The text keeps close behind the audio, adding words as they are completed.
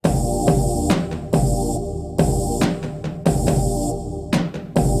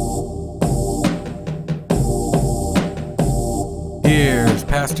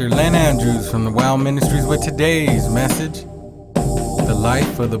Pastor Len Andrews from the Wow Ministries with today's message, The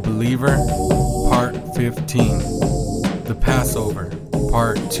Life of the Believer, Part 15, The Passover,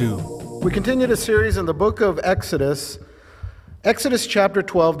 Part 2. We continue the series in the book of Exodus, Exodus chapter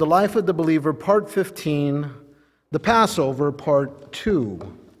 12, The Life of the Believer, Part 15, The Passover, Part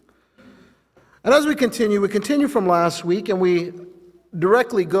 2. And as we continue from last week, and we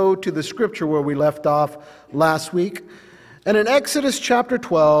directly go to the scripture where we left off last week. And in Exodus chapter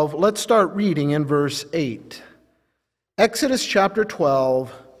 12, let's start reading in verse 8. Exodus chapter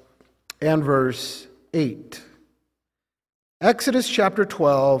 12 and verse 8. Exodus chapter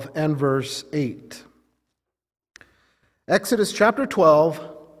 12 and verse 8. Exodus chapter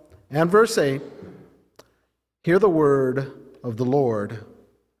 12 and verse 8. Hear the word of the Lord.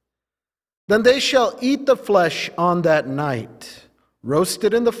 Then they shall eat the flesh on that night,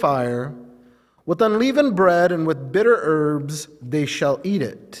 roasted in the fire, with unleavened bread and with bitter herbs they shall eat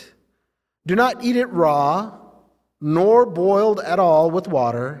it. Do not eat it raw, nor boiled at all with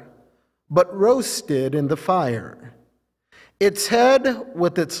water, but roasted in the fire, its head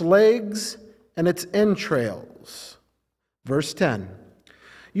with its legs and its entrails. Verse 10,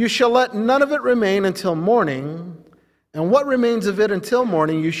 you shall let none of it remain until morning, and what remains of it until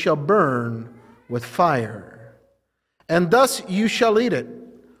morning you shall burn with fire. And thus you shall eat it,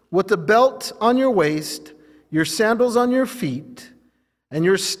 with the belt on your waist, your sandals on your feet, and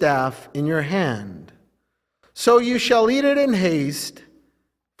your staff in your hand. So you shall eat it in haste,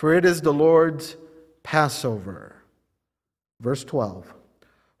 for it is the Lord's Passover. Verse 12,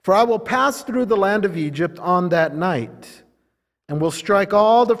 for I will pass through the land of Egypt on that night, and will strike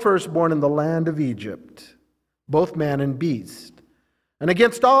all the firstborn in the land of Egypt, both man and beast. And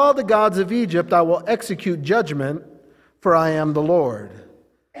against all the gods of Egypt I will execute judgment, for I am the Lord.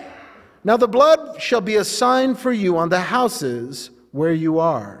 Now the blood shall be a sign for you on the houses where you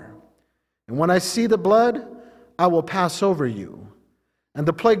are. And when I see the blood, I will pass over you. And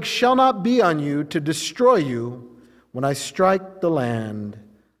the plague shall not be on you to destroy you when I strike the land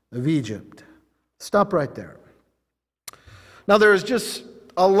of Egypt. Stop right there. Now there is just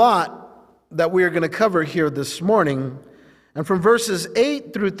a lot that we are going to cover here this morning. And from verses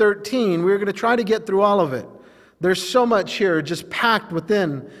 8 through 13, we're going to try to get through all of it. There's so much here just packed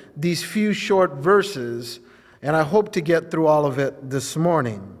within these few short verses, and I hope to get through all of it this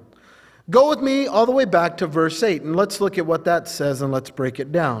morning. Go with me all the way back to verse 8, and let's look at what that says, and let's break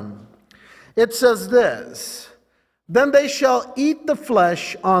it down. It says this, then they shall eat the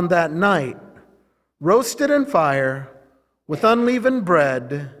flesh on that night, roasted in fire, with unleavened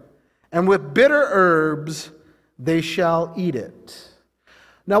bread, and with bitter herbs they shall eat it.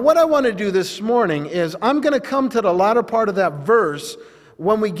 Now, what I want to do this morning is I'm going to come to the latter part of that verse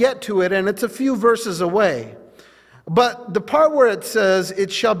when we get to it, and it's a few verses away. But the part where it says,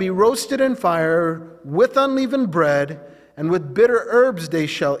 it shall be roasted in fire with unleavened bread, and with bitter herbs they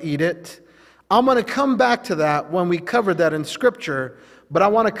shall eat it. I'm going to come back to that when we cover that in Scripture, but I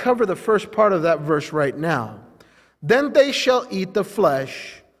want to cover the first part of that verse right now. Then they shall eat the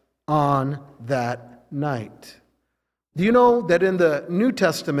flesh on that night. Do you know that in the New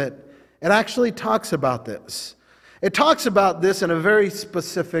Testament, it actually talks about this? It talks about this in a very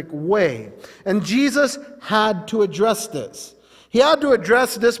specific way. And Jesus had to address this. He had to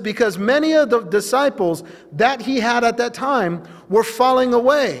address this because many of the disciples that he had at that time were falling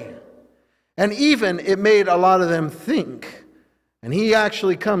away. And even it made a lot of them think. And he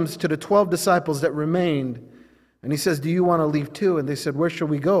actually comes to the 12 disciples that remained, and he says, do you want to leave too? And they said, where shall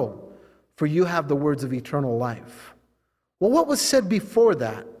we go? For you have the words of eternal life. Well, what was said before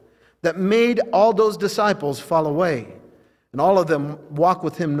that made all those disciples fall away and all of them walk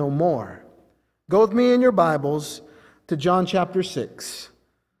with him no more? Go with me in your Bibles to John chapter 6.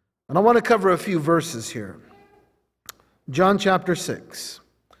 And I want to cover a few verses here. John chapter 6.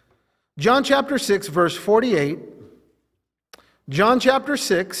 John chapter 6, verse 48. John chapter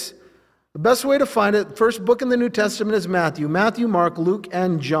 6, the best way to find it, first book in the New Testament is Matthew. Matthew, Mark, Luke,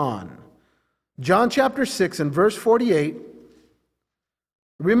 and John. John chapter 6 and verse 48.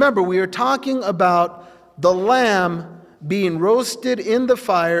 Remember, we are talking about the lamb being roasted in the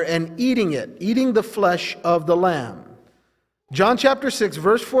fire and eating it, eating the flesh of the lamb. John chapter 6,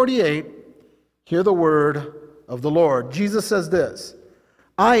 verse 48, hear the word of the Lord. Jesus says this,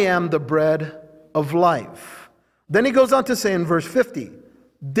 I am the bread of life. Then he goes on to say in verse 50,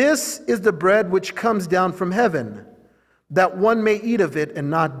 this is the bread which comes down from heaven, that one may eat of it and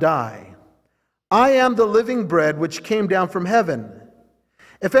not die. I am the living bread which came down from heaven.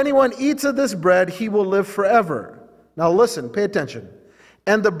 If anyone eats of this bread, he will live forever. Now listen, pay attention.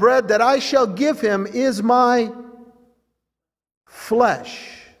 And the bread that I shall give him is my flesh,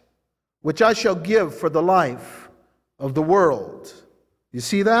 which I shall give for the life of the world. You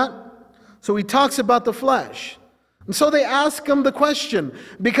see that? So he talks about the flesh. And so they ask him the question,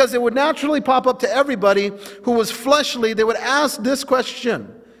 because it would naturally pop up to everybody who was fleshly. They would ask this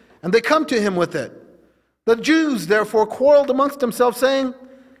question, and they come to him with it. The Jews therefore quarreled amongst themselves, saying,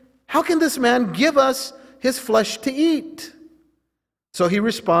 how can this man give us his flesh to eat? So he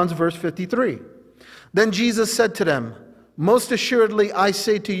responds, verse 53. Then Jesus said to them, most assuredly I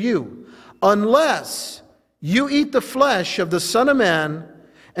say to you, unless you eat the flesh of the Son of Man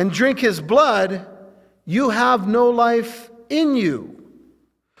and drink his blood, you have no life in you.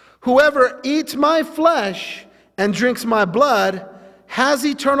 Whoever eats my flesh and drinks my blood has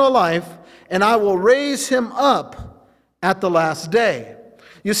eternal life, and I will raise him up at the last day.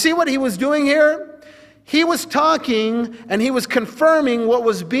 You see what he was doing here? He was talking and he was confirming what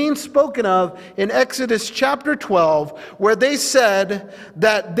was being spoken of in Exodus chapter 12, where they said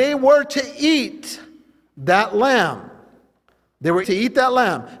that they were to eat that lamb. They were to eat that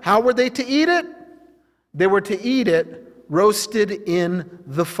lamb. How were they to eat it? They were to eat it roasted in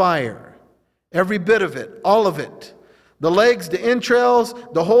the fire. Every bit of it, all of it. The legs, the entrails,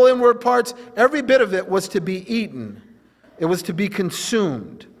 the whole inward parts, every bit of it was to be eaten. It was to be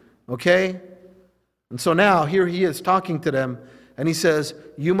consumed. Okay? And so now here he is talking to them, and he says,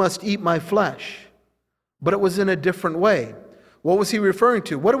 you must eat my flesh. But it was in a different way. What was he referring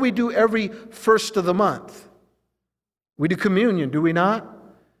to? What do we do every first of the month? We do communion, do we not?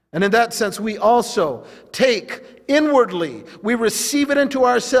 And in that sense, we also take inwardly, we receive it into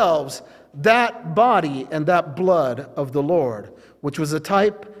ourselves, that body and that blood of the Lord, which was a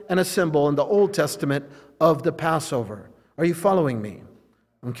type and a symbol in the Old Testament of the Passover. Are you following me?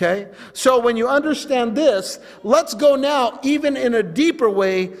 Okay? So when you understand this, let's go now even in a deeper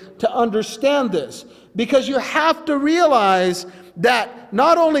way to understand this. Because you have to realize that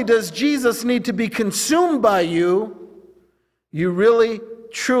not only does Jesus need to be consumed by you, you really,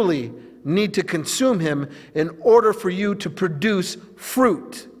 truly need to consume him in order for you to produce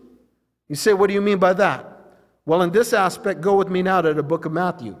fruit. You say, what do you mean by that? Well, in this aspect, go with me now to the book of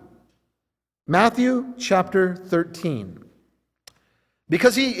Matthew. Matthew chapter 13.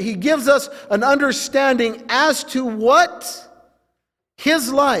 Because he gives us an understanding as to what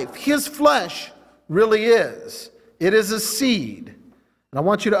his life, his flesh really is. It is a seed. And I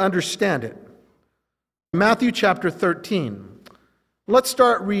want you to understand it. Matthew chapter 13. Let's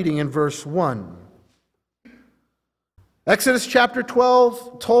start reading in verse 1. Exodus chapter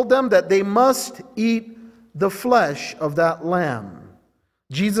 12 told them that they must eat the flesh of that lamb.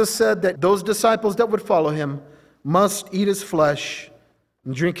 Jesus said that those disciples that would follow him must eat his flesh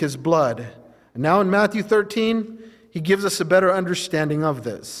and drink his blood. And now in Matthew 13, he gives us a better understanding of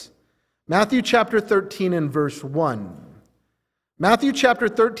this. Matthew chapter 13 and verse 1. Matthew chapter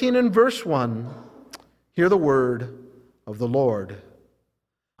 13 and verse 1, hear the word of the Lord.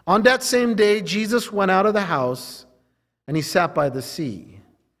 On that same day, Jesus went out of the house, and he sat by the sea.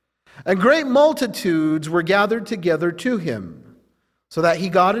 And great multitudes were gathered together to him, so that he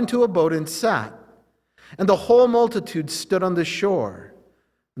got into a boat and sat. And the whole multitude stood on the shore.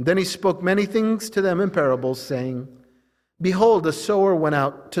 And then he spoke many things to them in parables, saying, behold, a sower went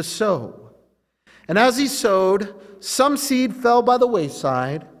out to sow. And as he sowed, some seed fell by the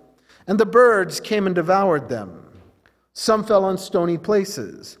wayside, and the birds came and devoured them. Some fell on stony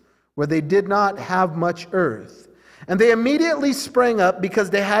places, where they did not have much earth. And they immediately sprang up, because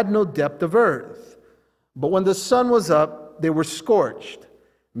they had no depth of earth. But when the sun was up, they were scorched.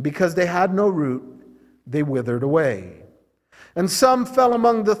 And because they had no root, they withered away. And some fell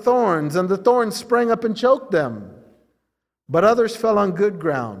among the thorns, and the thorns sprang up and choked them. But others fell on good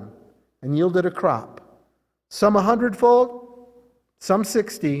ground and yielded a crop, some 100-fold, some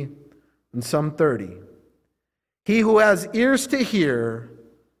 60, and some 30. He who has ears to hear,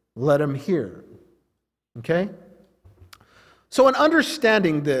 let him hear. Okay? So in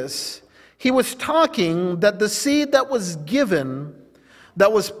understanding this, he was talking that the seed that was given,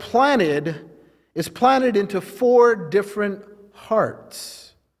 that was planted, is planted into 4 different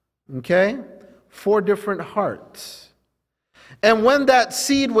hearts. Okay? 4 different hearts. And when that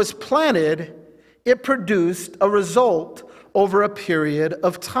seed was planted, it produced a result over a period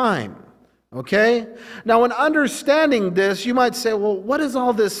of time. Okay? Now, in understanding this, you might say, well, what does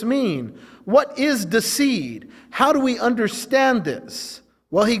all this mean? What is the seed? How do we understand this?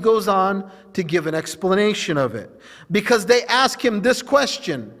 Well, he goes on to give an explanation of it. Because they ask him this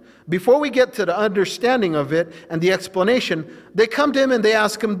question. Before we get to the understanding of it and the explanation, they come to him and they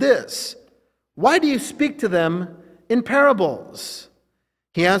ask him this. Why do you speak to them in parables?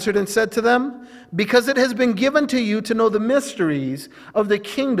 He answered and said to them, because it has been given to you to know the mysteries of the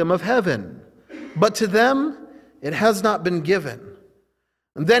kingdom of heaven, but to them it has not been given.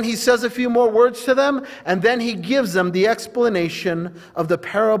 And then he says a few more words to them, and then he gives them the explanation of the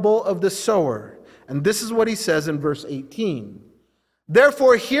parable of the sower. And this is what he says in verse 18.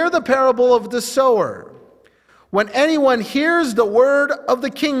 Therefore, hear the parable of the sower. When anyone hears the word of the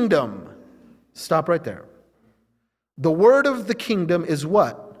kingdom, stop right there. The word of the kingdom is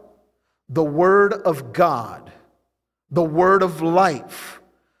what? The word of God. The word of life.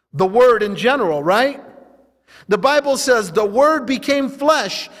 The word in general, right? The Bible says the word became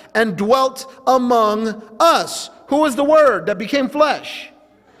flesh and dwelt among us. Who was the word that became flesh?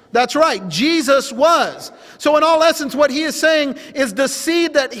 That's right, Jesus was. So in all essence, what he is saying is the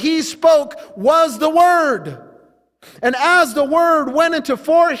seed that he spoke was the word. And as the word went into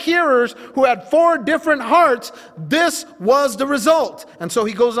 4 hearers who had 4 different hearts, this was the result. And so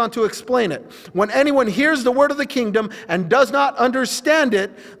he goes on to explain it. When anyone hears the word of the kingdom and does not understand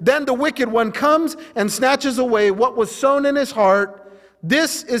it, then the wicked one comes and snatches away what was sown in his heart.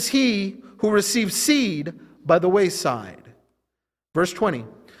 This is he who receives seed by the wayside. Verse 20.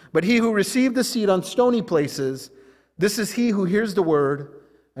 But he who received the seed on stony places, this is he who hears the word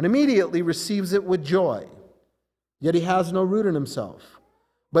and immediately receives it with joy. Yet he has no root in himself,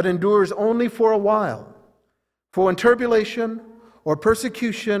 but endures only for a while. For when tribulation or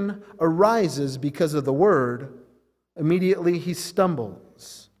persecution arises because of the word, immediately he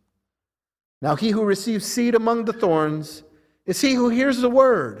stumbles. Now he who receives seed among the thorns is he who hears the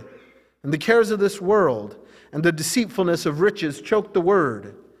word, and the cares of this world and the deceitfulness of riches choke the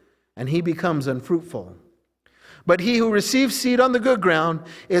word, and he becomes unfruitful. But he who receives seed on the good ground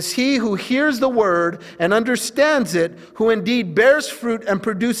is he who hears the word and understands it, who indeed bears fruit and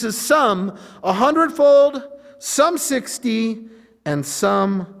produces some 100-fold, some 60, and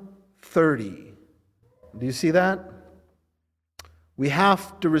some 30. Do you see that? We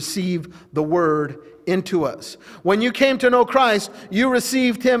have to receive the word into us. When you came to know Christ, you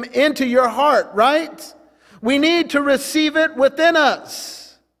received him into your heart, right? We need to receive it within us.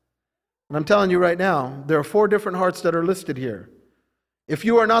 And I'm telling you right now, there are 4 different hearts that are listed here. If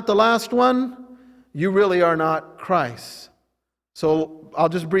you are not the last one, you really are not Christ. So I'll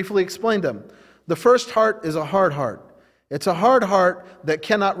just briefly explain them. The first heart is a hard heart. It's a hard heart that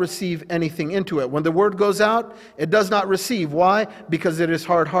cannot receive anything into it. When the word goes out, it does not receive. Why? Because it is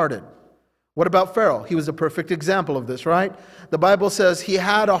hard-hearted. What about Pharaoh? He was a perfect example of this, right? The Bible says he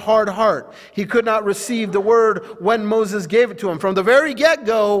had a hard heart. He could not receive the word when Moses gave it to him. From the very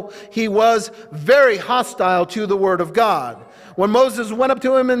get-go, he was very hostile to the word of God. When Moses went up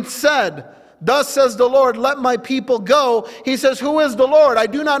to him and said, "Thus says the Lord, let my people go," he says, "Who is the Lord? I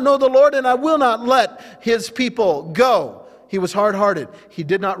do not know the Lord, and I will not let his people go." He was hard-hearted. He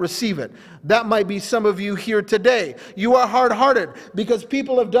did not receive it. That might be some of you here today. You are hard-hearted because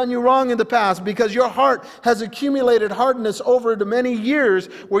people have done you wrong in the past, because your heart has accumulated hardness over the many years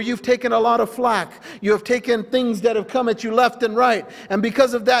where you've taken a lot of flack. You have taken things that have come at you left and right. And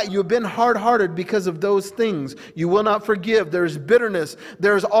because of that, you've been hard-hearted because of those things. You will not forgive. There's bitterness.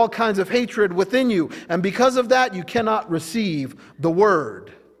 There's all kinds of hatred within you. And because of that, you cannot receive the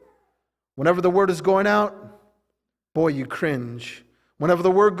word. Whenever the word is going out, boy, you cringe. Whenever the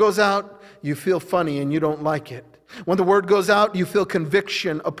word goes out, you feel funny and you don't like it. When the word goes out, you feel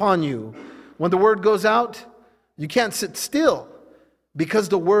conviction upon you. When the word goes out, you can't sit still because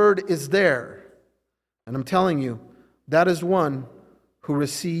the word is there. And I'm telling you, that is one who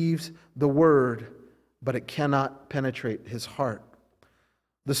receives the word, but it cannot penetrate his heart.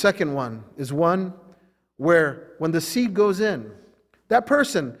 The second one is one where when the seed goes in, that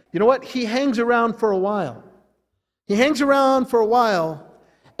person, you know what? He hangs around for a while. He hangs around for a while,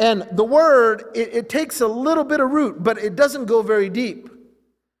 and the word, it takes a little bit of root, but it doesn't go very deep.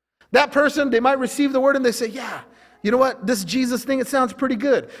 That person, they might receive the word and they say, "Yeah, you know what? This Jesus thing, it sounds pretty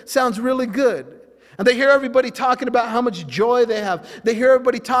good. Sounds really good." And they hear everybody talking about how much joy they have. They hear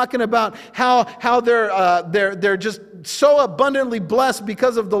everybody talking about how they're just so abundantly blessed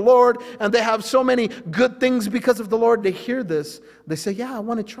because of the Lord, and they have so many good things because of the Lord. They hear this. They say, "Yeah, I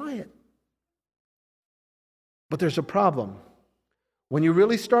want to try it." But there's a problem. When you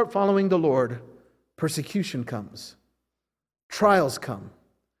really start following the Lord, persecution comes. Trials come.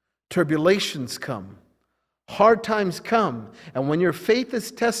 Tribulations come. Hard times come. And when your faith is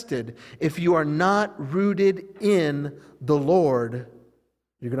tested, if you are not rooted in the Lord,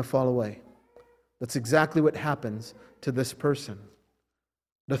 you're going to fall away. That's exactly what happens to this person.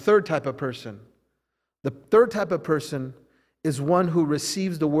 The third type of person. The third type of person is one who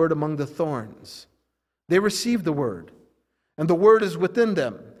receives the word among the thorns. They receive the word. and the word is within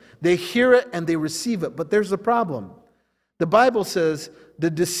them. They hear it and they receive it. But there's the problem. The Bible says the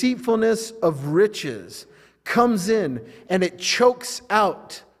deceitfulness of riches comes in and it chokes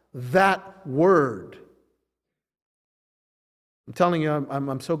out that word. I'm telling you,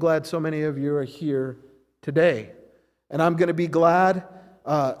 I'm so glad so many of you are here today. And I'm going to be glad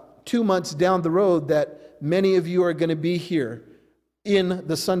 2 months down the road that many of you are going to be here in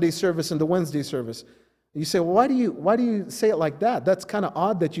the Sunday service and the Wednesday service. You say, well, why do you say it like that? That's kind of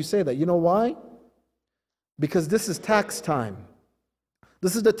odd that you say that. You know why? Because this is tax time.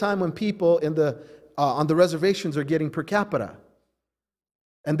 This is the time when people on the reservations are getting per capita.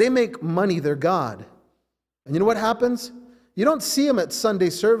 And they make money their God. And you know what happens? You don't see them at Sunday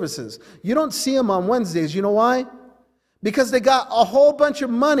services. You don't see them on Wednesdays. You know why? Because they got a whole bunch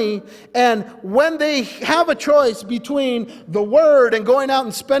of money, and when they have a choice between the word and going out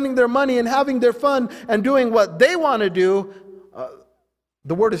and spending their money and having their fun and doing what they want to do,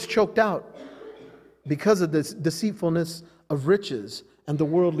 the word is choked out because of this deceitfulness of riches and the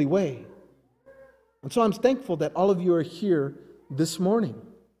worldly way. And so I'm thankful that all of you are here this morning.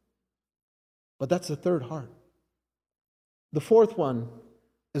 But that's the third heart. The fourth one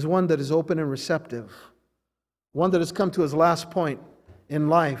is one that is open and receptive. One that has come to his last point in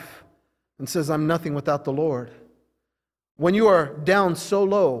life and says, I'm nothing without the Lord. When you are down so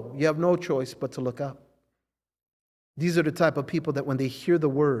low, you have no choice but to look up. These are the type of people that when they hear the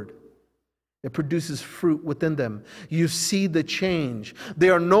word, it produces fruit within them. You see the change. They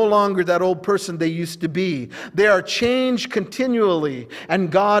are no longer that old person they used to be. They are changed continually, and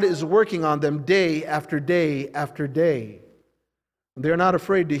God is working on them day after day after day. They're not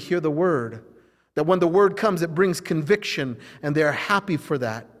afraid to hear the word. That when the word comes, it brings conviction, and they are happy for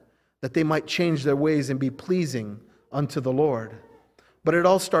that they might change their ways and be pleasing unto the Lord. But it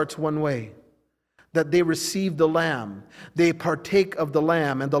all starts one way, that they receive the Lamb. They partake of the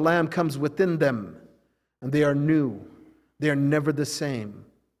Lamb, and the Lamb comes within them, and they are new. They are never the same.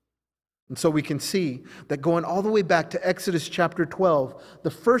 And so we can see that going all the way back to Exodus chapter 12, the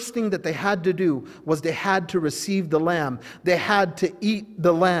first thing that they had to do was they had to receive the Lamb. They had to eat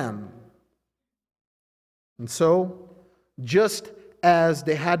the Lamb. And so, just as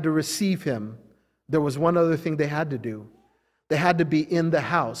they had to receive him, there was one other thing they had to do. They had to be in the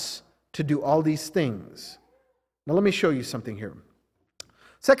house to do all these things. Now let me show you something here.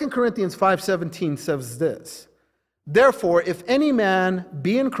 2 Corinthians 5:17 says this, therefore, if any man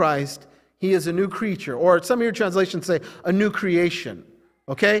be in Christ, he is a new creature. Or some of your translations say a new creation.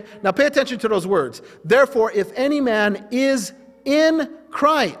 Okay? Now pay attention to those words. Therefore, if any man is in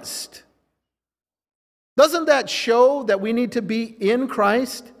Christ. Doesn't that show that we need to be in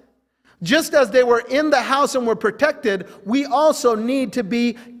Christ? Just as they were in the house and were protected, we also need to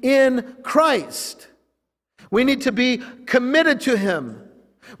be in Christ. We need to be committed to him.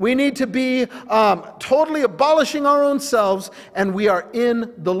 We need to be totally abolishing our own selves, and we are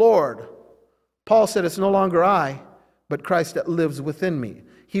in the Lord. Paul said, it's no longer I, but Christ that lives within me.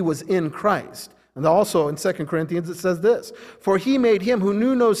 He was in Christ. And also in 2 Corinthians it says this, for he made him who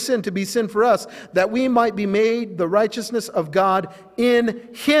knew no sin to be sin for us, that we might be made the righteousness of God in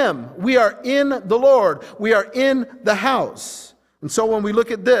him. We are in the Lord. We are in the house. And so when we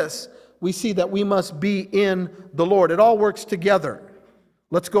look at this, we see that we must be in the Lord. It all works together.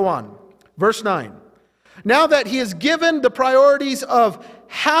 Let's go on. Verse 9. Now that he has given the priorities of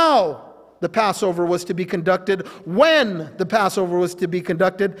how the Passover was to be conducted, when the Passover was to be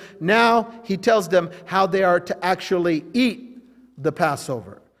conducted, now he tells them how they are to actually eat the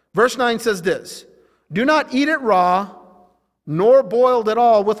Passover. Verse 9 says this, do not eat it raw, nor boiled at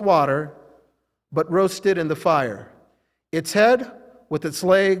all with water, but roast it in the fire, its head with its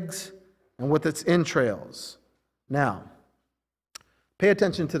legs and with its entrails. Now, pay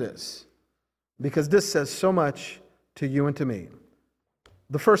attention to this, because this says so much to you and to me.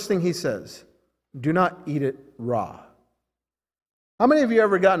 The first thing he says, do not eat it raw. How many of you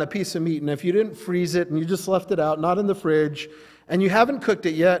ever gotten a piece of meat and if you didn't freeze it and you just left it out, not in the fridge, and you haven't cooked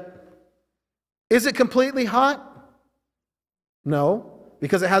it yet, is it completely hot? No,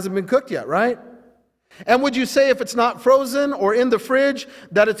 because it hasn't been cooked yet, right? And would you say if it's not frozen or in the fridge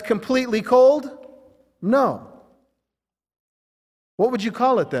that it's completely cold? No. What would you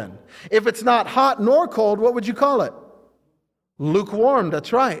call it then? If it's not hot nor cold, what would you call it? Lukewarm,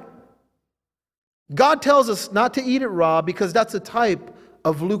 that's right. God tells us not to eat it raw because that's a type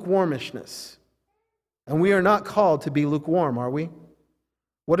of lukewarmishness. And we are not called to be lukewarm, are we?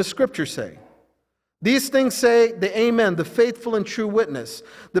 What does Scripture say? These things say the Amen, the faithful and true witness.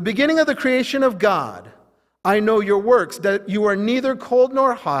 The beginning of the creation of God, I know your works, that you are neither cold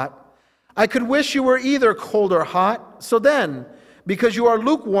nor hot. I could wish you were either cold or hot. So then, because you are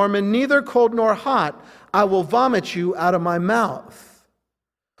lukewarm and neither cold nor hot, I will vomit you out of my mouth.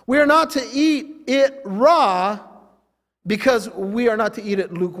 We are not to eat it raw because we are not to eat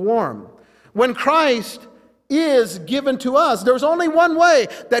it lukewarm. When Christ is given to us, there's only one way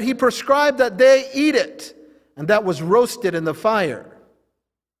that he prescribed that they eat it, and that was roasted in the fire.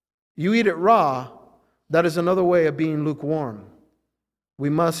 You eat it raw, that is another way of being lukewarm. We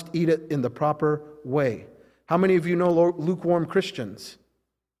must eat it in the proper way. How many of you know lukewarm Christians?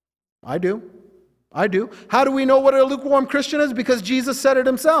 I do. How do we know what a lukewarm Christian is? Because Jesus said it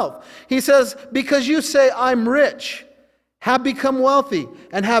himself. He says, because you say, I'm rich, have become wealthy,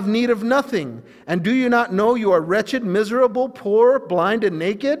 and have need of nothing, and do you not know you are wretched, miserable, poor, blind, and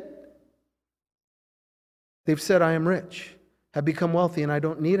naked? They've said, I am rich, have become wealthy, and I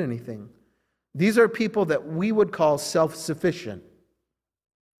don't need anything. These are people that we would call self-sufficient.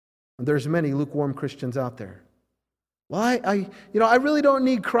 And there's many lukewarm Christians out there. Well, I really don't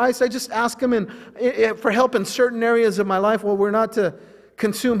need Christ. I just ask him for help in certain areas of my life. Well, we're not to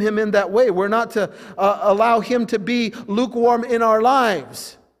consume him in that way. We're not to allow him to be lukewarm in our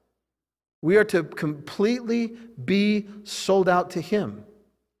lives. We are to completely be sold out to him.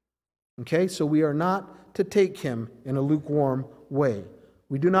 Okay, so we are not to take him in a lukewarm way.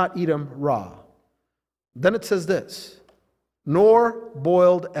 We do not eat him raw. Then it says this, nor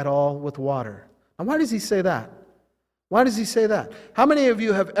boiled at all with water. Now, why does he say that? Why does he say that? How many of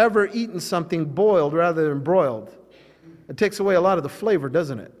you have ever eaten something boiled rather than broiled? It takes away a lot of the flavor,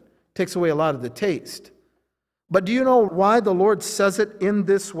 doesn't it? It takes away a lot of the taste. But do you know why the Lord says it in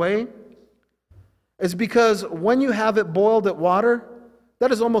this way? It's because when you have it boiled at water,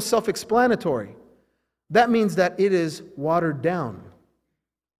 that is almost self-explanatory. That means that it is watered down.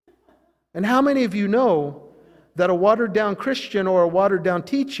 And how many of you know that a watered-down Christian or a watered-down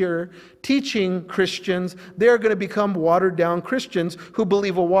teacher teaching Christians, they're going to become watered-down Christians who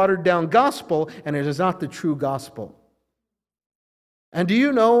believe a watered-down gospel, and it is not the true gospel. And do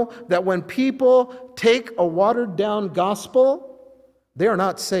you know that when people take a watered-down gospel, they are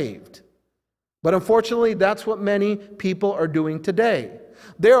not saved? But unfortunately, that's what many people are doing today.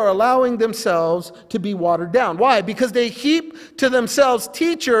 They are allowing themselves to be watered down. Why? Because they heap to themselves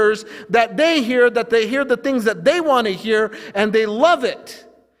teachers that they hear the things that they want to hear, and they love it.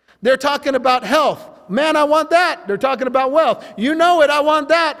 They're talking about health. Man, I want that. They're talking about wealth. You know it, I want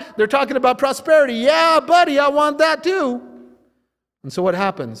that. They're talking about prosperity. Yeah, buddy, I want that too. And so what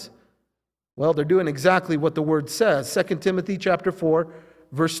happens? Well, they're doing exactly what the word says. 2 Timothy chapter 4,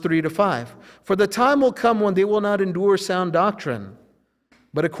 verse 3 to 5. For the time will come when they will not endure sound doctrine,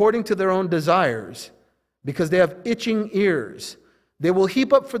 but according to their own desires, because they have itching ears, they will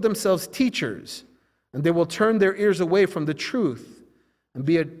heap up for themselves teachers, and they will turn their ears away from the truth and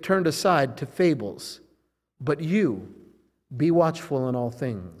be turned aside to fables. But you, be watchful in all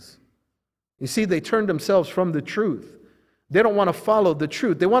things. You see, they turned themselves from the truth. They don't want to follow the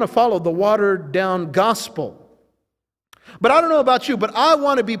truth. They want to follow the watered down gospel. But I don't know about you, but I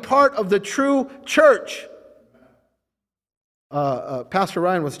want to be part of the true church. Pastor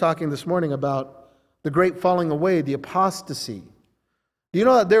Ryan was talking this morning about the great falling away, the apostasy. Do you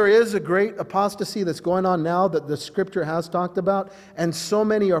know that there is a great apostasy that's going on now that the scripture has talked about? And so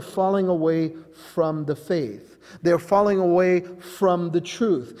many are falling away from the faith. They're falling away from the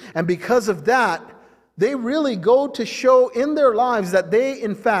truth. And because of that, they really go to show in their lives that they,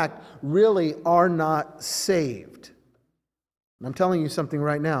 in fact, really are not saved. And I'm telling you something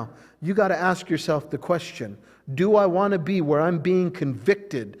right now. You got to ask yourself the question, do I want to be where I'm being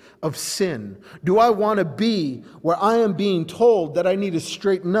convicted of sin? Do I want to be where I am being told that I need to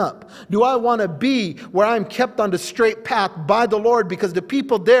straighten up? Do I want to be where I'm kept on the straight path by the Lord because the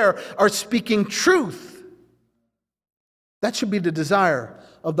people there are speaking truth? That should be the desire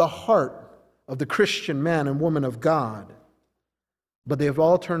of the heart of the Christian man and woman of God. But they have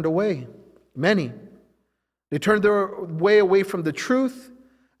all turned away. Many. They turned their way away from the truth.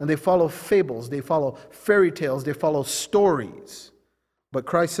 And they follow fables, they follow fairy tales, they follow stories. But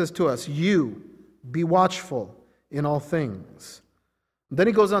Christ says to us, you be watchful in all things. And then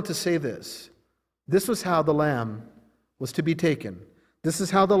he goes on to say this. This was how the lamb was to be taken. This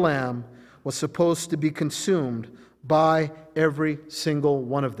is how the lamb was supposed to be consumed by every single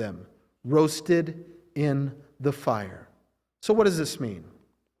one of them. Roasted in the fire. So what does this mean?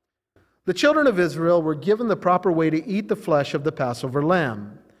 The children of Israel were given the proper way to eat the flesh of the Passover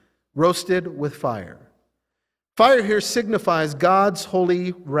lamb. Roasted with fire. Fire here signifies God's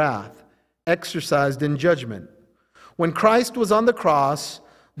holy wrath, exercised in judgment. When Christ was on the cross,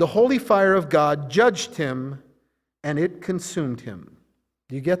 the holy fire of God judged him, and it consumed him.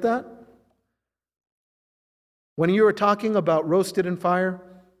 Do you get that? When you were talking about roasted in fire,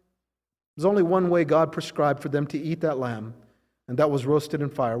 there's only one way God prescribed for them to eat that lamb, and that was roasted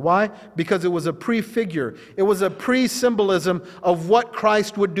in fire. Why? Because it was a prefigure. It was a pre-symbolism of what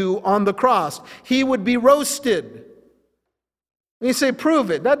Christ would do on the cross. He would be roasted. And you say,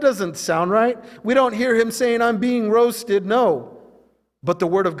 prove it. That doesn't sound right. We don't hear him saying, I'm being roasted. No. But the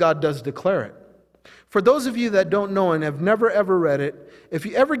Word of God does declare it. For those of you that don't know and have never ever read it, if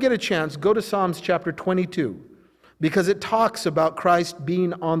you ever get a chance, go to Psalms chapter 22. Because it talks about Christ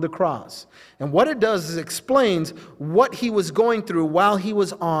being on the cross. And what it does is explains what he was going through while he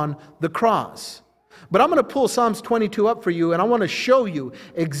was on the cross. But I'm going to pull Psalms 22 up for you, and I want to show you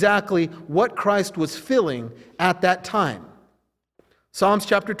exactly what Christ was feeling at that time. Psalms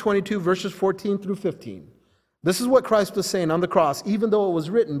chapter 22, verses 14 through 15. This is what Christ was saying on the cross, even though it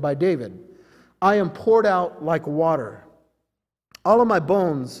was written by David. I am poured out like water. All of my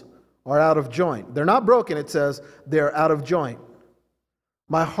bones are out of joint. They're not broken, it says. They're out of joint.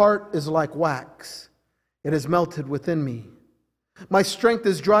 My heart is like wax. It is melted within me. My strength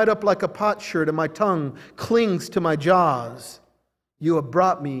is dried up like a potsherd, and my tongue clings to my jaws. You have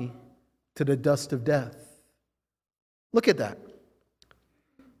brought me to the dust of death. Look at that.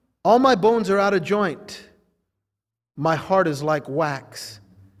 All my bones are out of joint. My heart is like wax.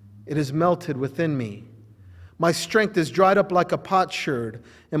 It is melted within me. My strength is dried up like a potsherd,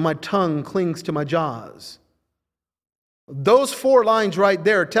 and my tongue clings to my jaws. Those 4 lines right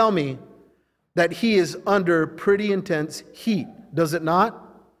there tell me that he is under pretty intense heat, does it not?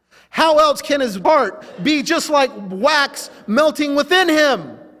 How else can his heart be just like wax melting within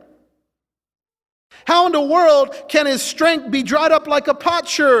him? How in the world can his strength be dried up like a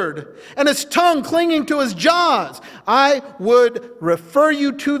potsherd and his tongue clinging to his jaws? I would refer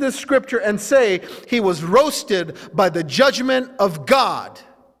you to this scripture and say he was roasted by the judgment of God.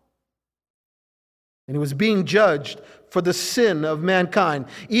 And he was being judged for the sin of mankind.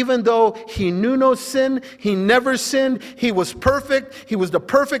 Even though he knew no sin, he never sinned, he was perfect, he was the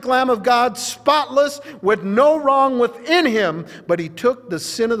perfect Lamb of God, spotless, with no wrong within him, but he took the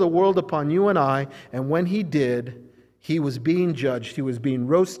sin of the world upon you and I, and when he did, he was being judged, he was being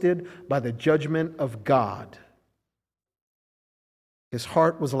roasted by the judgment of God. His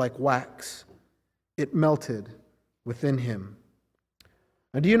heart was like wax. It melted within him.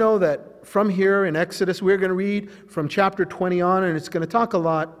 And do you know that from here in Exodus, we're going to read from chapter 20 on, and it's going to talk a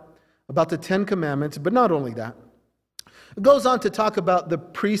lot about the 10 Commandments, but not only that. It goes on to talk about the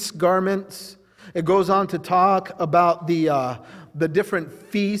priest's garments. It goes on to talk about the different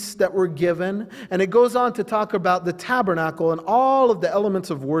feasts that were given. And it goes on to talk about the tabernacle and all of the elements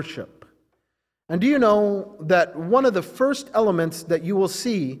of worship. And do you know that one of the first elements that you will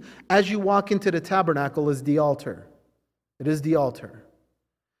see as you walk into the tabernacle is the altar? It is the altar.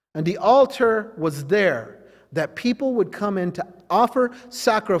 And the altar was there that people would come in to offer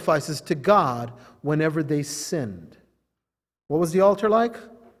sacrifices to God whenever they sinned. What was the altar like?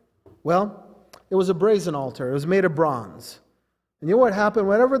 Well, it was a brazen altar. It was made of bronze. And you know what happened?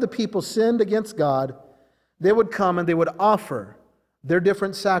 Whenever the people sinned against God, they would come and they would offer their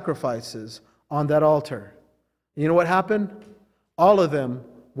different sacrifices on that altar. And you know what happened? All of them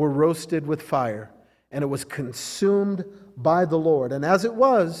were roasted with fire, and it was consumed by the Lord. And as it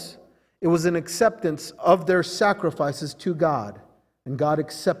was an acceptance of their sacrifices to God. And God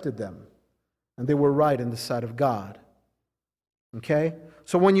accepted them. And they were right in the sight of God. Okay?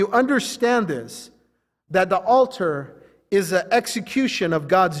 So when you understand this, that the altar is an execution of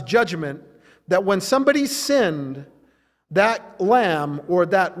God's judgment, that when somebody sinned, that lamb or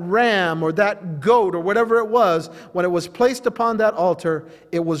that ram or that goat or whatever it was, when it was placed upon that altar,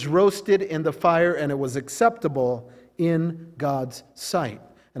 it was roasted in the fire and it was acceptable in God's sight.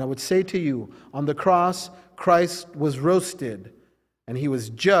 And I would say to you, on the cross, Christ was roasted and he was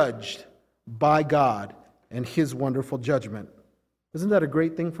judged by God and his wonderful judgment. Isn't that a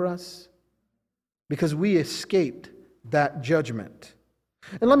great thing for us? Because we escaped that judgment.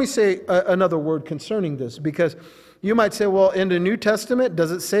 And let me say another word concerning this, because you might say, well, in the New Testament,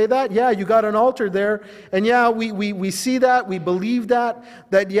 does it say that? Yeah, you got an altar there. And yeah, we see that, we believe that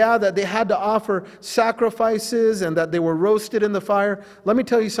they had to offer sacrifices and that they were roasted in the fire. Let me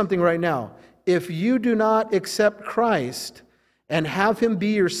tell you something right now. If you do not accept Christ and have him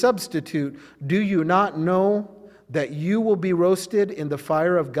be your substitute, do you not know that you will be roasted in the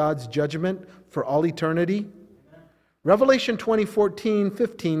fire of God's judgment for all eternity? Revelation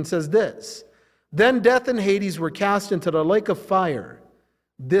 20:14-15 says this. Then death and Hades were cast into the lake of fire.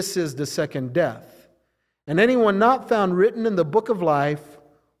 This is the second death. And anyone not found written in the book of life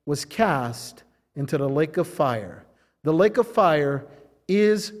was cast into the lake of fire. The lake of fire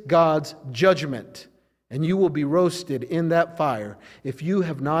is God's judgment. and you will be roasted in that fire if you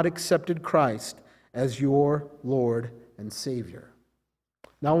have not accepted Christ as your Lord and Savior.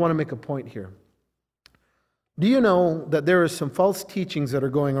 Now I want to make a point here. Do you know that there are some false teachings that are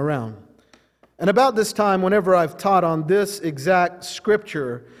going around? And about this time, whenever I've taught on this exact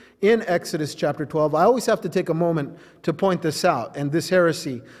scripture in Exodus chapter 12, I always have to take a moment to point this out. And this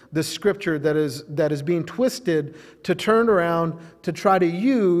heresy, this scripture that is being twisted to turn around to try to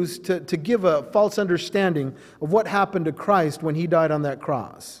use to give a false understanding of what happened to Christ when he died on that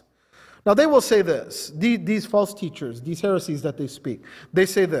cross. Now they will say this, these false teachers, these heresies that they speak, they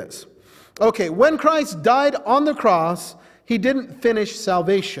say this. Okay, when Christ died on the cross, he didn't finish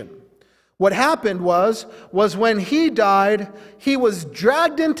salvation. What happened was when he died, he was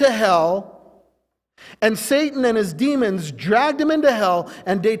dragged into hell, and Satan and his demons dragged him into hell,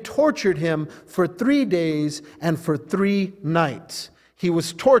 and they tortured him for 3 days and for 3 nights. He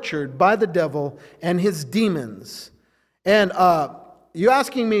was tortured by the devil and his demons. And you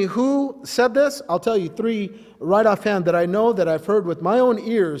asking me who said this? I'll tell you 3 right offhand that I know that I've heard with my own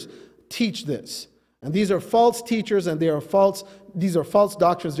ears teach this. And these are false teachers, and these are false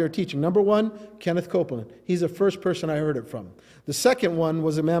doctrines they're teaching. Number 1, Kenneth Copeland. He's the first person I heard it from. The second one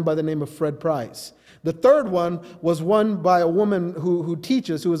was a man by the name of Fred Price. The third one was one by a woman who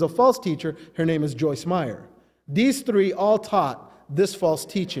teaches, who is a false teacher. Her name is Joyce Meyer. These 3 all taught this false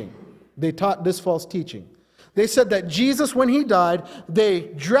teaching. They taught this false teaching. They said that Jesus, when he died, they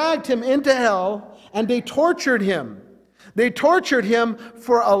dragged him into hell and they tortured him. They tortured him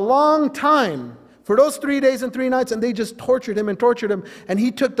for a long time. For those 3 days and 3 nights, and they just tortured him, and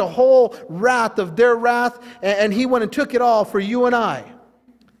he took the whole wrath of their wrath, and he went and took it all for you and I.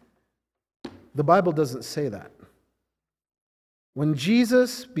 The Bible doesn't say that. When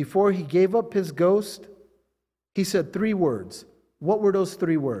Jesus, before he gave up his ghost, he said 3 words. What were those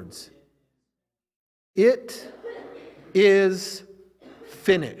 3 words? It is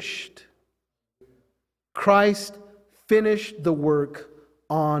finished. Christ finished the work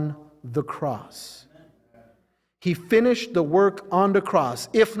on the cross. He finished the work on the cross.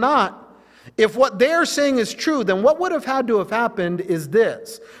 If not, if what they're saying is true, then what would have had to have happened is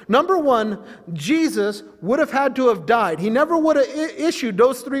this. Number 1, Jesus would have had to have died. He never would have issued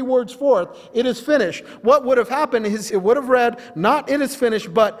those 3 words forth. It is finished. What would have happened is it would have read, not it is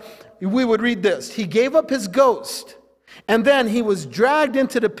finished, but we would read this. He gave up his ghost, and then he was dragged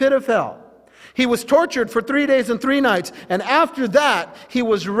into the pit of hell. He was tortured for 3 days and 3 nights. And after that, he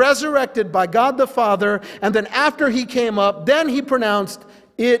was resurrected by God the Father. And then after he came up, then he pronounced,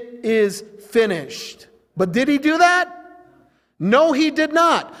 it is finished. But did he do that? No, he did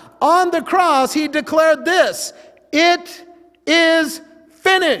not. On the cross, he declared this, it is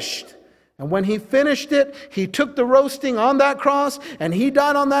finished. And when he finished it, he took the roasting on that cross, and he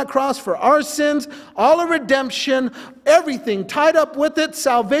died on that cross for our sins, all of redemption, everything tied up with it,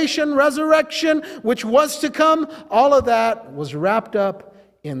 salvation, resurrection, which was to come, all of that was wrapped up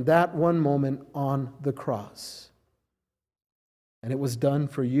in that one moment on the cross. And it was done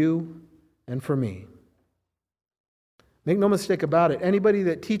for you and for me. Make no mistake about it, anybody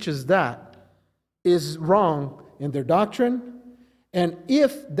that teaches that is wrong in their doctrine. And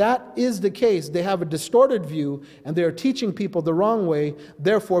if that is the case, they have a distorted view and they are teaching people the wrong way.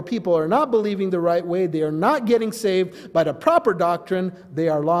 Therefore, people are not believing the right way. They are not getting saved by the proper doctrine. They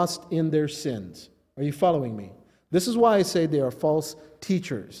are lost in their sins. Are you following me? This is why I say they are false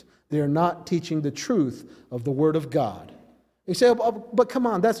teachers. They are not teaching the truth of the Word of God. You say, oh, but come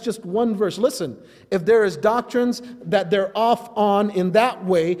on, that's just one verse. Listen, if there is doctrines that they're off on in that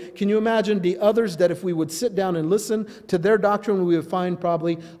way, can you imagine the others that if we would sit down and listen to their doctrine, we would find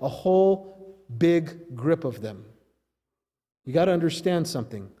probably a whole big grip of them. You got to understand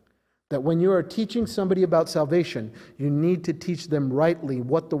something, that when you are teaching somebody about salvation, you need to teach them rightly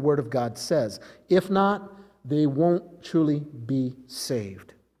what the Word of God says. If not, they won't truly be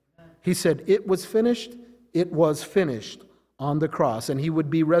saved. He said, it was finished on the cross, and he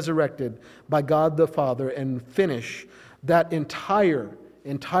would be resurrected by God the Father and finish that entire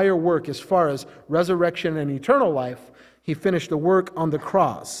work as far as resurrection and eternal life. He finished the work on the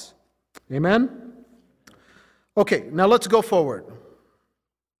cross. Amen? Okay, now let's go forward.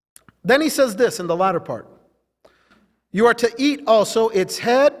 Then he says this in the latter part. You are to eat also its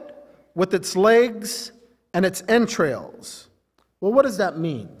head with its legs and its entrails. Well, what does that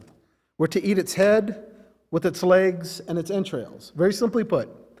mean? We're to eat its head with its legs and its entrails. Very simply put,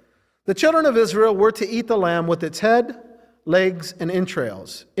 the children of Israel were to eat the lamb with its head, legs, and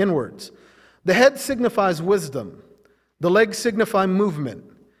entrails, inwards. The head signifies wisdom, the legs signify movement,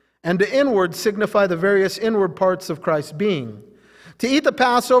 and the inwards signify the various inward parts of Christ's being. To eat the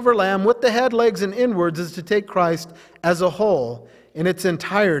Passover lamb with the head, legs, and inwards is to take Christ as a whole in its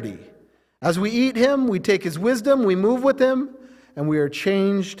entirety. As we eat him, we take his wisdom, we move with him, and we are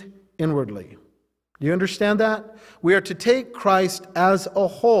changed inwardly. Do you understand that? We are to take Christ as a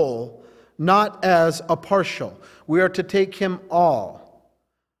whole, not as a partial. We are to take him all.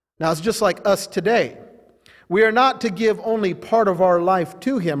 Now, it's just like us today. We are not to give only part of our life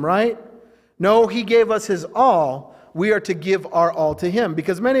to him, right? No, he gave us his all. We are to give our all to him.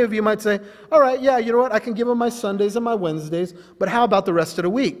 Because many of you might say, all right, yeah, you know what? I can give him my Sundays and my Wednesdays, but how about the rest of the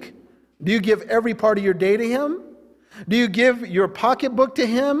week? Do you give every part of your day to him? Do you give your pocketbook to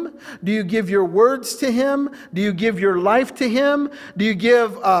him? Do you give your words to him? Do you give your life to him? Do you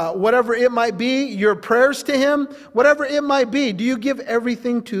give whatever it might be, your prayers to him? Whatever it might be, do you give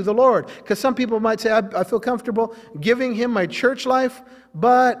everything to the Lord? Because some people might say, I feel comfortable giving him my church life,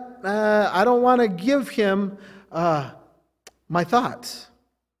 but I don't want to give him my thoughts.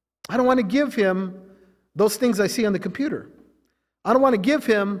 I don't want to give him those things I see on the computer. I don't want to give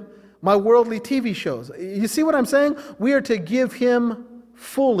him my worldly TV shows. You see what I'm saying? We are to give him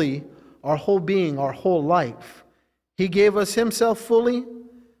fully our whole being, our whole life. He gave us himself fully.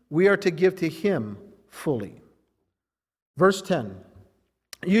 We are to give to him fully. Verse 10.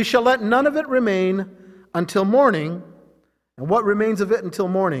 You shall let none of it remain until morning, and what remains of it until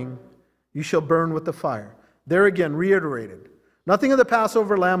morning, you shall burn with the fire. There again, reiterated. Nothing of the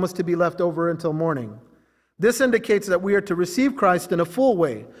Passover lamb was to be left over until morning. This indicates that we are to receive Christ in a full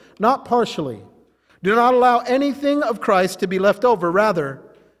way, not partially. Do not allow anything of Christ to be left over. Rather,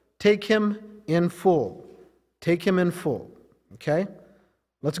 take him in full. Take him in full. Okay?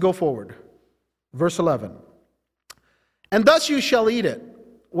 Let's go forward. Verse 11. And thus you shall eat it,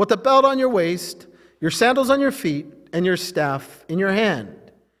 with a belt on your waist, your sandals on your feet, and your staff in your hand.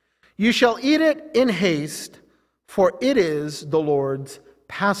 You shall eat it in haste, for it is the Lord's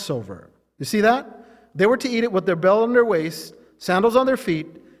Passover. You see that? They were to eat it with their belt on their waist, sandals on their feet,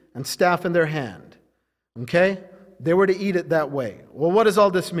 and staff in their hand. Okay? They were to eat it that way. Well, what does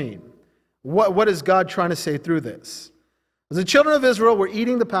all this mean? What is God trying to say through this? As the children of Israel were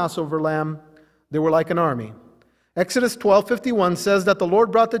eating the Passover lamb, they were like an army. Exodus 12:51 says that the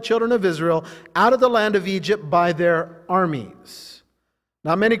Lord brought the children of Israel out of the land of Egypt by their armies.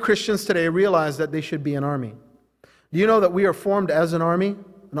 Now, many Christians today realize that they should be an army. Do you know that we are formed as an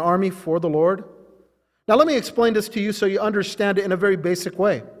army for the Lord? Now, let me explain this to you so you understand it in a very basic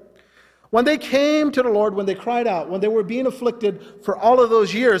way. When they came to the Lord, when they cried out, when they were being afflicted for all of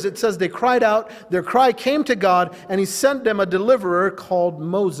those years, it says they cried out, their cry came to God, and he sent them a deliverer called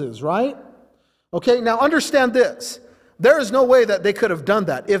Moses, right? Okay, now understand this. There is no way that they could have done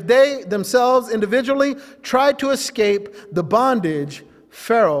that. If they themselves individually tried to escape the bondage,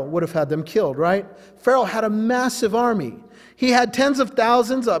 Pharaoh would have had them killed, right? Pharaoh had a massive army. He had tens of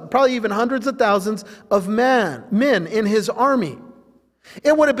thousands, probably even hundreds of thousands of men in his army.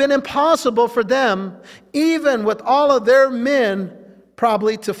 It would have been impossible for them, even with all of their men,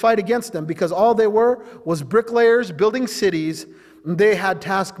 probably to fight against them, because all they were was bricklayers building cities, and they had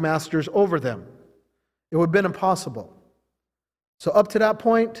taskmasters over them. It would have been impossible. So up to that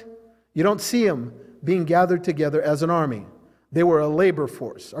point, you don't see them being gathered together as an army. They were a labor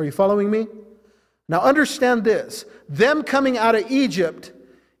force. Are you following me? Now understand this. Them coming out of Egypt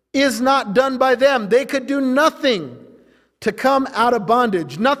is not done by them. They could do nothing to come out of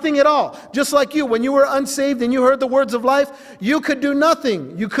bondage. Nothing at all. Just like you, when you were unsaved and you heard the words of life, you could do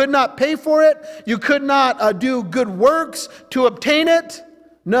nothing. You could not pay for it. You could not do good works to obtain it.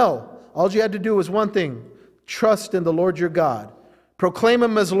 No. All you had to do was one thing. Trust in the Lord your God. Proclaim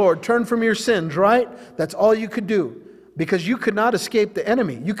him as Lord. Turn from your sins, right? That's all you could do. Because you could not escape the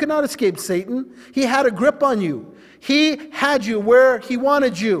enemy. You could not escape Satan. He had a grip on you. He had you where he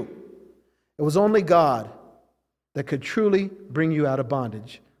wanted you. It was only God that could truly bring you out of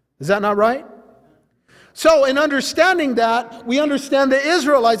bondage. Is that not right? So in understanding that, we understand the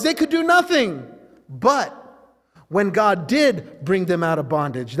Israelites, they could do nothing. But when God did bring them out of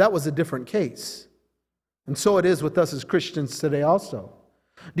bondage, that was a different case. And so it is with us as Christians today also.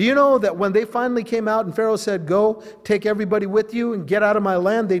 Do you know that when they finally came out and Pharaoh said, go, take everybody with you and get out of my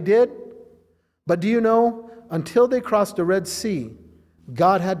land, they did? But do you know, until they crossed the Red Sea,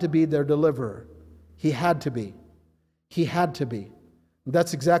 God had to be their deliverer. He had to be. He had to be.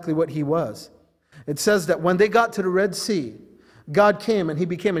 That's exactly what he was. It says that when they got to the Red Sea, God came and he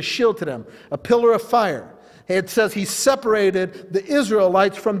became a shield to them, a pillar of fire. It says he separated the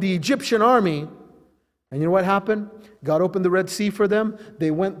Israelites from the Egyptian army, And you know what happened? God opened the Red Sea for them.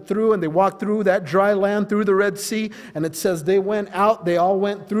 They went through and they walked through that dry land through the Red Sea. And it says they went out. They all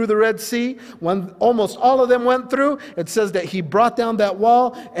went through the Red Sea. When almost all of them went through, it says that he brought down that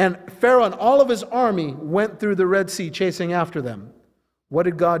wall. And Pharaoh and all of his army went through the Red Sea chasing after them. What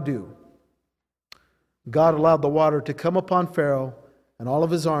did God do? God allowed the water to come upon Pharaoh and all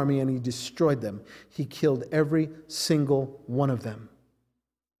of his army, and he destroyed them. He killed every single one of them.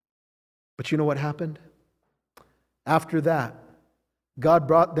 But you know what happened? After that, God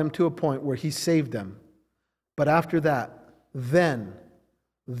brought them to a point where he saved them. But after that, then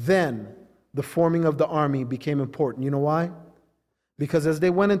the forming of the army became important. You know why? Because as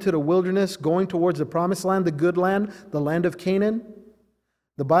they went into the wilderness, going towards the promised land, the good land, the land of Canaan,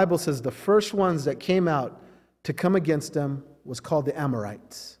 the Bible says the first ones that came out to come against them was called the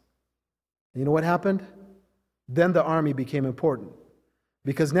Amorites. And you know what happened? Then the army became important.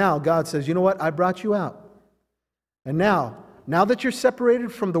 Because now God says, you know what? I brought you out. And now that you're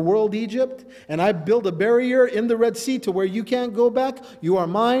separated from the world Egypt, and I build a barrier in the Red Sea to where you can't go back, you are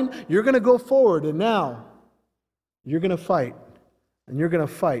mine, you're going to go forward, and now you're going to fight. And you're going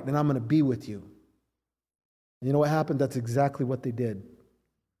to fight, and I'm going to be with you. And you know what happened? That's exactly what they did.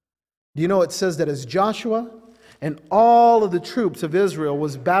 Do you know it says that as Joshua and all of the troops of Israel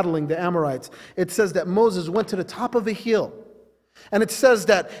was battling the Amorites, it says that Moses went to the top of a hill. And it says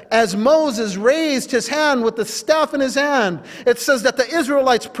that as Moses raised his hand with the staff in his hand, it says that the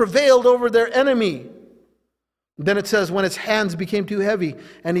Israelites prevailed over their enemy. Then it says when his hands became too heavy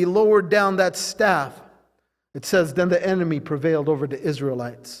and he lowered down that staff, it says then the enemy prevailed over the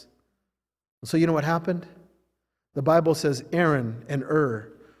Israelites. So you know what happened? The Bible says Aaron and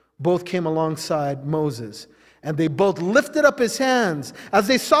both came alongside Moses, and they both lifted up his hands. As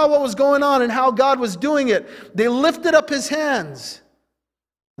they saw what was going on and how God was doing it, they lifted up his hands.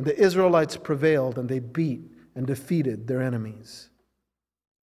 And the Israelites prevailed, and they beat and defeated their enemies.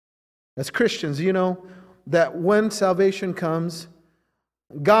 As Christians, you know that when salvation comes,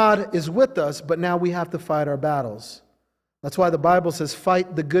 God is with us, but now we have to fight our battles. That's why the Bible says,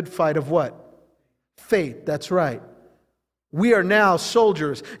 fight the good fight of what? Faith, that's right. We are now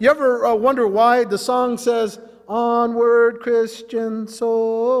soldiers. You ever wonder why the song says, onward Christian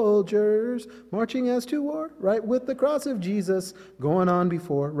soldiers, marching as to war, right? With the cross of Jesus going on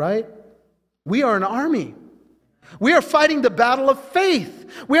before, right? We are an army. We are fighting the battle of faith.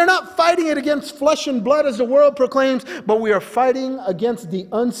 We are not fighting it against flesh and blood as the world proclaims, but we are fighting against the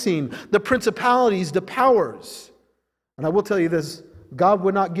unseen, the principalities, the powers. And I will tell you this, God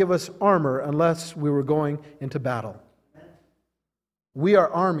would not give us armor unless we were going into battle. We are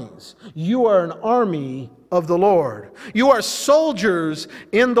armies. You are an army of the Lord. You are soldiers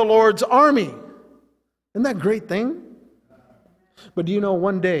in the Lord's army. Isn't that a great thing? But do you know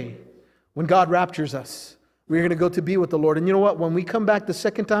one day when God raptures us, we're going to go to be with the Lord. And you know what? When we come back the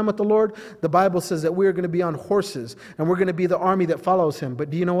second time with the Lord, the Bible says that we're going to be on horses and we're going to be the army that follows him. But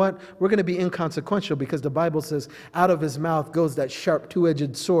do you know what? We're going to be inconsequential because the Bible says out of his mouth goes that sharp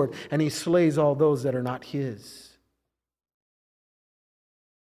two-edged sword and he slays all those that are not his.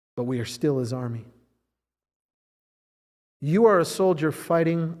 But we are still his army. You are a soldier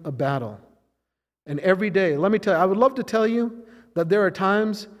fighting a battle. And every day, let me tell you, I would love to tell you that there are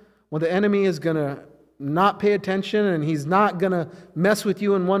times when the enemy is going to not pay attention and he's not going to mess with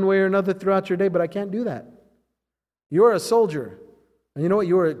you in one way or another throughout your day, but I can't do that. You are a soldier. And you know what?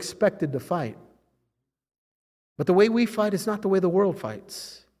 You are expected to fight. But the way we fight is not the way the world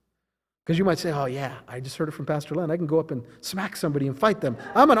fights. Because you might say, oh yeah, I just heard it from Pastor Len. I can go up and smack somebody and fight them.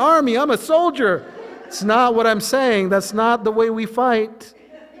 I'm an army. I'm a soldier. It's not what I'm saying. That's not the way we fight.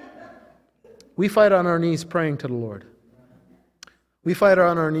 We fight on our knees praying to the Lord. We fight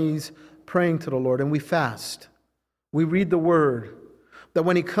on our knees praying to the Lord, and we fast. We read the Word. That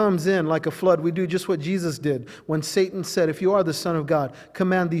when he comes in like a flood, we do just what Jesus did. When Satan said, if you are the Son of God,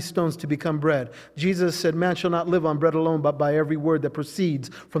 command these stones to become bread. Jesus said, man shall not live on bread alone, but by every word that proceeds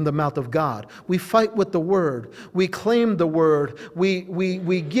from the mouth of God. We fight with the Word. We claim the Word.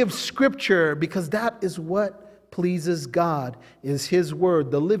 We give Scripture because that is what pleases God, is his Word,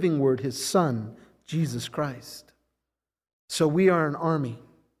 the living Word, his Son, Jesus Christ. So we are an army,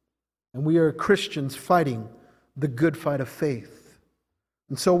 and we are Christians fighting the good fight of faith.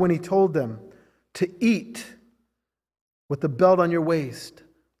 And so when he told them to eat with the belt on your waist,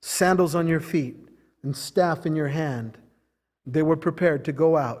 sandals on your feet, and staff in your hand, they were prepared to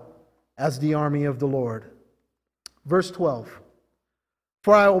go out as the army of the Lord. Verse 12,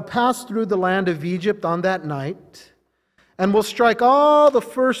 for I will pass through the land of Egypt on that night, and will strike all the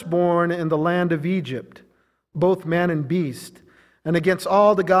firstborn in the land of Egypt, both man and beast, And against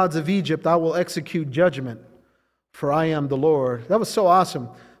all the gods of Egypt I will execute judgment, for I am the Lord. That was so awesome.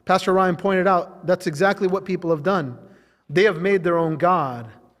 Pastor Ryan pointed out that's exactly what people have done. They have made their own God.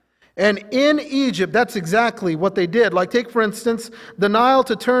 And in Egypt, that's exactly what they did. Like, take, for instance, the Nile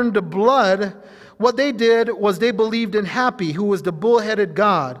to turn to blood. What they did was they believed in Hapi, who was the bull-headed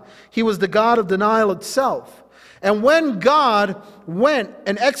god. He was the god of the Nile itself. And when God went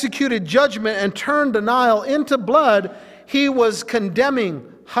and executed judgment and turned the Nile into blood, he was condemning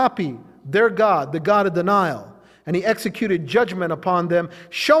Hapi, their god, the god of the Nile. And he executed judgment upon them,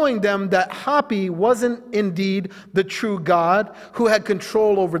 showing them that Hapi wasn't indeed the true God who had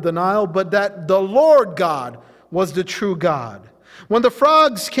control over the Nile, but that the Lord God was the true God. When the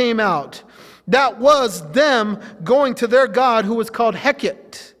frogs came out, that was them going to their god who was called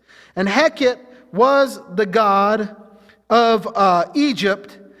Heket. And Heket was the god of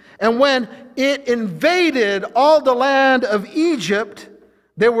Egypt. And when it invaded all the land of Egypt,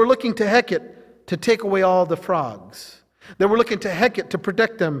 they were looking to Heket to take away all the frogs. They were looking to Heket to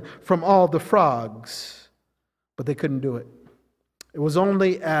protect them from all the frogs. But they couldn't do it. It was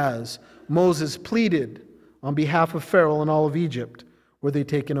only as Moses pleaded on behalf of Pharaoh and all of Egypt were they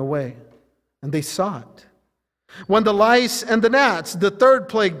taken away. And they saw it. When the lice and the gnats, the third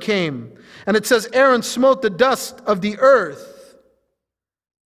plague came, and it says Aaron smote the dust of the earth.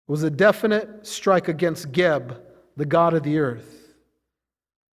 It was a definite strike against Geb, the god of the earth.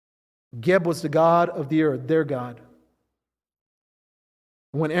 Geb was the god of the earth, their god.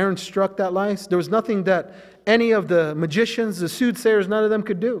 When Aaron struck that lice, there was nothing that any of the magicians, the soothsayers, none of them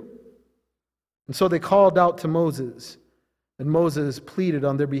could do. And so they called out to Moses, and Moses pleaded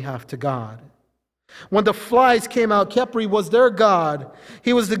on their behalf to God. When the flies came out, Khepri was their god.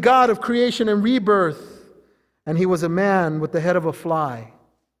 He was the god of creation and rebirth, and he was a man with the head of a fly.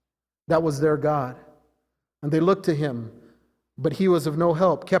 That was their god. And they looked to him, but he was of no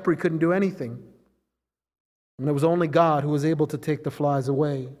help. Khepri couldn't do anything. And it was only God who was able to take the flies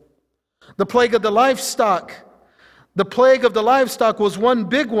away. The plague of the livestock. The plague of the livestock was one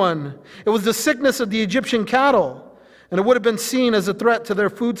big one. It was the sickness of the Egyptian cattle, and it would have been seen as a threat to their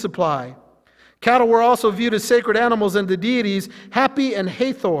food supply. Cattle were also viewed as sacred animals, and the deities, Hapi and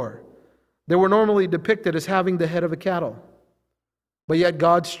Hathor, they were normally depicted as having the head of a cattle. But yet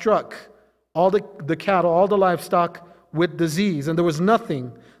God struck all the cattle, all the livestock, with disease, and there was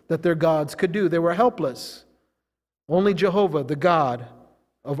nothing that their gods could do. They were helpless. Only Jehovah, the God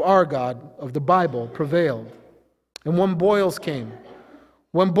of our God, of the Bible, prevailed. And when boils came,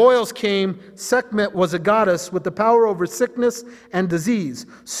 Sekhmet was a goddess with the power over sickness and disease.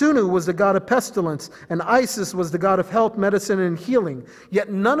 Sunu was the god of pestilence, and Isis was the god of health, medicine, and healing.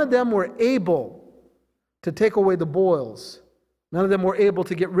 Yet none of them were able to take away the boils. None of them were able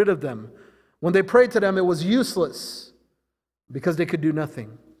to get rid of them. When they prayed to them, it was useless, because they could do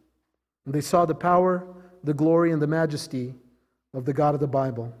nothing. And they saw the power, the glory, and the majesty of the God of the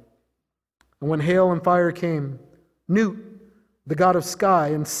Bible. And when hail and fire came, Nut, the god of sky,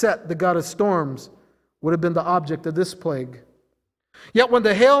 and Set, the god of storms, would have been the object of this plague. Yet when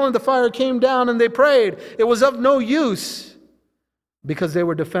the hail and the fire came down and they prayed, it was of no use, because they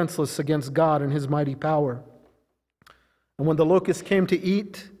were defenseless against God and his mighty power. And when the locusts came to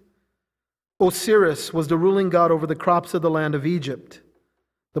eat, Osiris was the ruling god over the crops of the land of Egypt.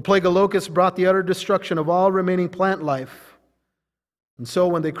 The plague of locusts brought the utter destruction of all remaining plant life. And so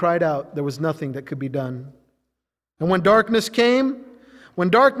when they cried out, there was nothing that could be done. And when darkness came,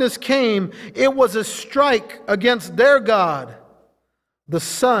 it was a strike against their god, the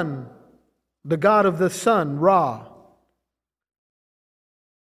sun, the god of the sun, Ra.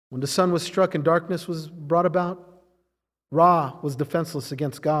 When the sun was struck and darkness was brought about, Ra was defenseless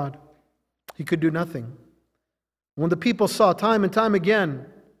against God. He could do nothing. When the people saw time and time again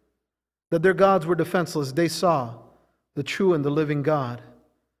that their gods were defenseless, they saw the true and the living God.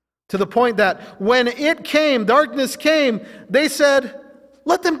 To the point that when it came, darkness came, they said,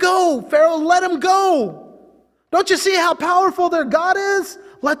 "Let them go, Pharaoh, let them go. Don't you see how powerful their God is?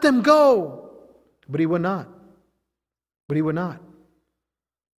 Let them go." But he would not.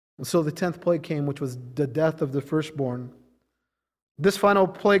 And so the 10th plague came, which was the death of the firstborn. This final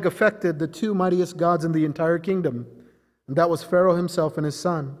plague affected the two mightiest gods in the entire kingdom, and that was Pharaoh himself and his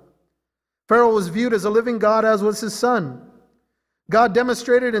son. Pharaoh was viewed as a living god, as was his son. God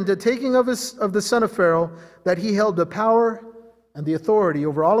demonstrated in the taking of the son of Pharaoh that he held the power and the authority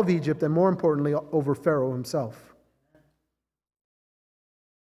over all of Egypt, and more importantly, over Pharaoh himself.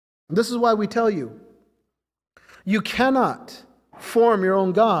 And this is why we tell you, you cannot form your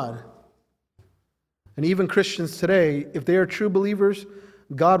own God. And even Christians today, if they are true believers,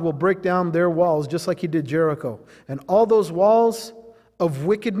 God will break down their walls just like he did Jericho. And all those walls of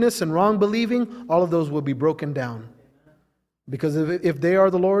wickedness and wrong believing, all of those will be broken down. Because if they are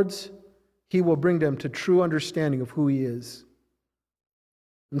the Lord's, he will bring them to true understanding of who he is.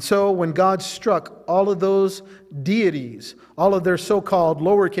 And so when God struck all of those deities, all of their so-called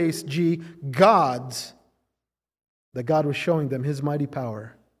lowercase g gods, that God was showing them his mighty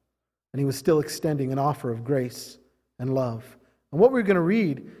power. And he was still extending an offer of grace and love. And what we're going to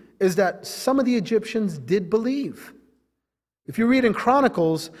read is that some of the Egyptians did believe. If you read in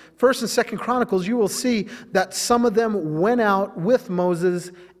Chronicles, 1st and 2nd Chronicles, you will see that some of them went out with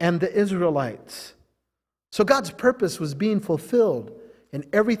Moses and the Israelites. So God's purpose was being fulfilled in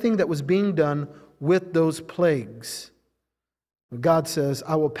everything that was being done with those plagues. God says,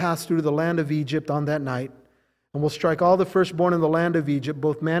 I will pass through the land of Egypt on that night, and will strike all the firstborn in the land of Egypt,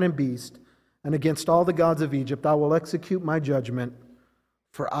 both man and beast, and against all the gods of Egypt I will execute my judgment,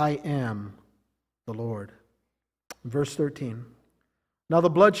 for I am the Lord. Verse 13. Now the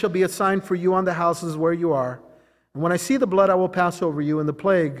blood shall be a sign for you on the houses where you are. And when I see the blood, I will pass over you, and the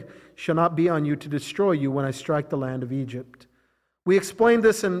plague shall not be on you to destroy you when I strike the land of Egypt. We explained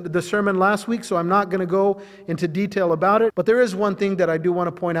this in the sermon last week, so I'm not going to go into detail about it. But there is one thing that I do want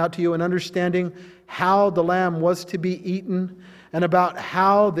to point out to you in understanding how the lamb was to be eaten and about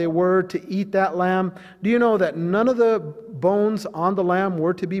how they were to eat that lamb. Do you know that none of the bones on the lamb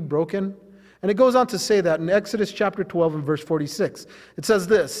were to be broken? And it goes on to say that in Exodus chapter 12 and verse 46. It says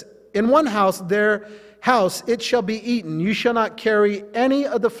this, in one house, their house, it shall be eaten. You shall not carry any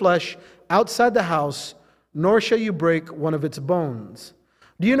of the flesh outside the house, nor shall you break one of its bones.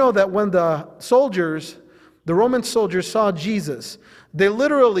 Do you know that when the Roman soldiers saw Jesus, they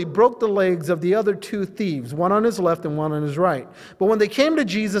literally broke the legs of the other two thieves, one on his left and one on his right. But when they came to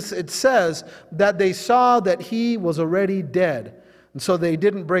Jesus, it says that they saw that he was already dead. And so they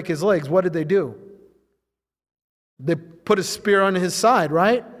didn't break his legs. What did they do? They put a spear on his side,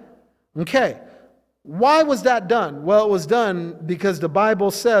 right? Okay. Why was that done? Well, it was done because the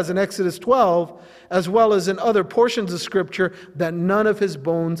Bible says in Exodus 12, as well as in other portions of Scripture, that none of his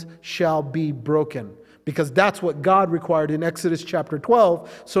bones shall be broken. Because that's what God required in Exodus chapter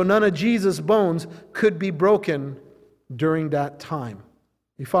 12. So none of Jesus' bones could be broken during that time.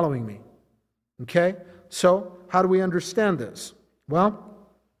 Are you following me? Okay? So, how do we understand this? Well,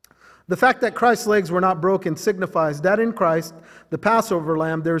 the fact that Christ's legs were not broken signifies that in Christ, the Passover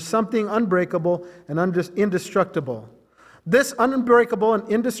lamb, there is something unbreakable and indestructible. This unbreakable and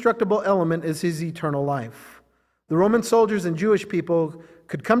indestructible element is his eternal life. The Roman soldiers and Jewish people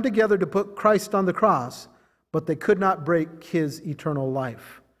could come together to put Christ on the cross, but they could not break his eternal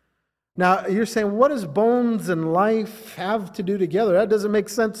life. Now, you're saying, what does bones and life have to do together? That doesn't make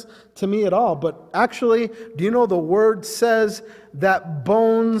sense to me at all. But actually, do you know the word says that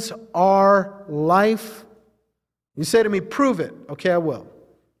bones are life? You say to me, prove it. Okay, I will.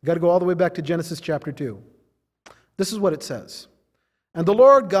 You've got to go all the way back to Genesis chapter 2. This is what it says. And the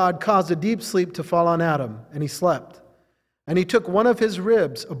Lord God caused a deep sleep to fall on Adam, and he slept. And he took one of his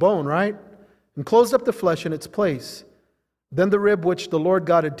ribs, a bone, right? And closed up the flesh in its place. Then the rib which the Lord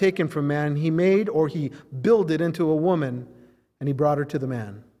God had taken from man, he made, or he builded into a woman, and he brought her to the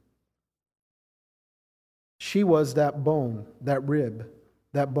man. She was that bone, that rib,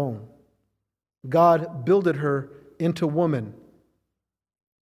 that bone. God builded her into woman,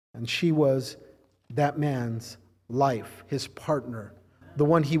 and she was that man's life, his partner, the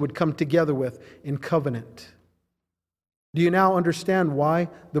one he would come together with in covenant. Do you now understand why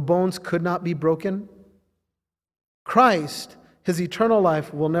the bones could not be broken? Christ, his eternal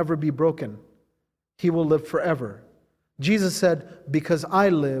life, will never be broken. He will live forever. Jesus said, because I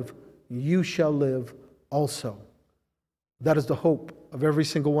live, you shall live also. That is the hope of every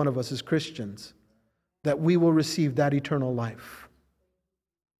single one of us as Christians, that we will receive that eternal life.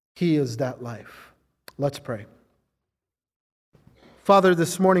 He is that life. Let's pray. Father,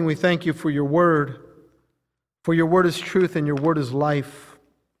 this morning we thank you for your word. For your word is truth and your word is life.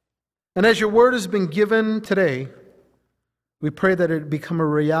 And as your word has been given today, we pray that it become a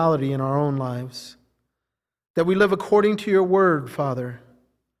reality in our own lives. That we live according to your word, Father.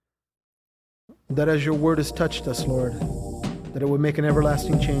 That as your word has touched us, Lord, that it would make an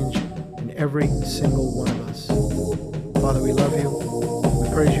everlasting change in every single one of us. Father, we love you, we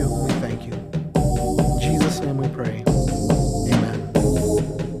praise you, and we thank you. In Jesus' name we pray. Amen.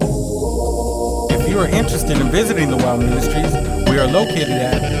 If you are interested in visiting the WOW Ministries, we are located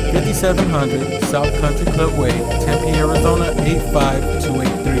at 5700 South Country Club Way, Tempe, Arizona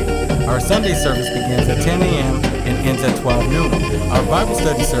 85283. Our Sunday service begins at 10 a.m. and ends at 12 noon. Our Bible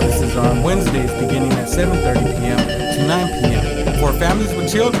study services are on Wednesdays beginning at 7:30 p.m. to 9 p.m. For families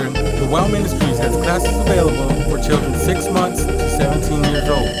with children, the Well Ministries has classes available for children 6 months to 17 years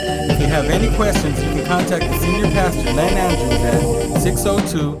old. If you have any questions, you can contact the senior pastor, Len Andrews, at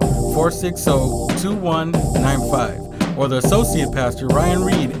 602-460-2195, or the associate pastor, Ryan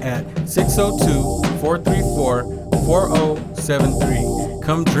Reed, at 602-434-4073.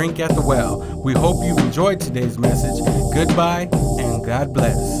 Come drink at the well. We hope you've enjoyed today's message. Goodbye and God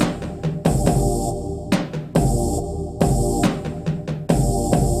bless.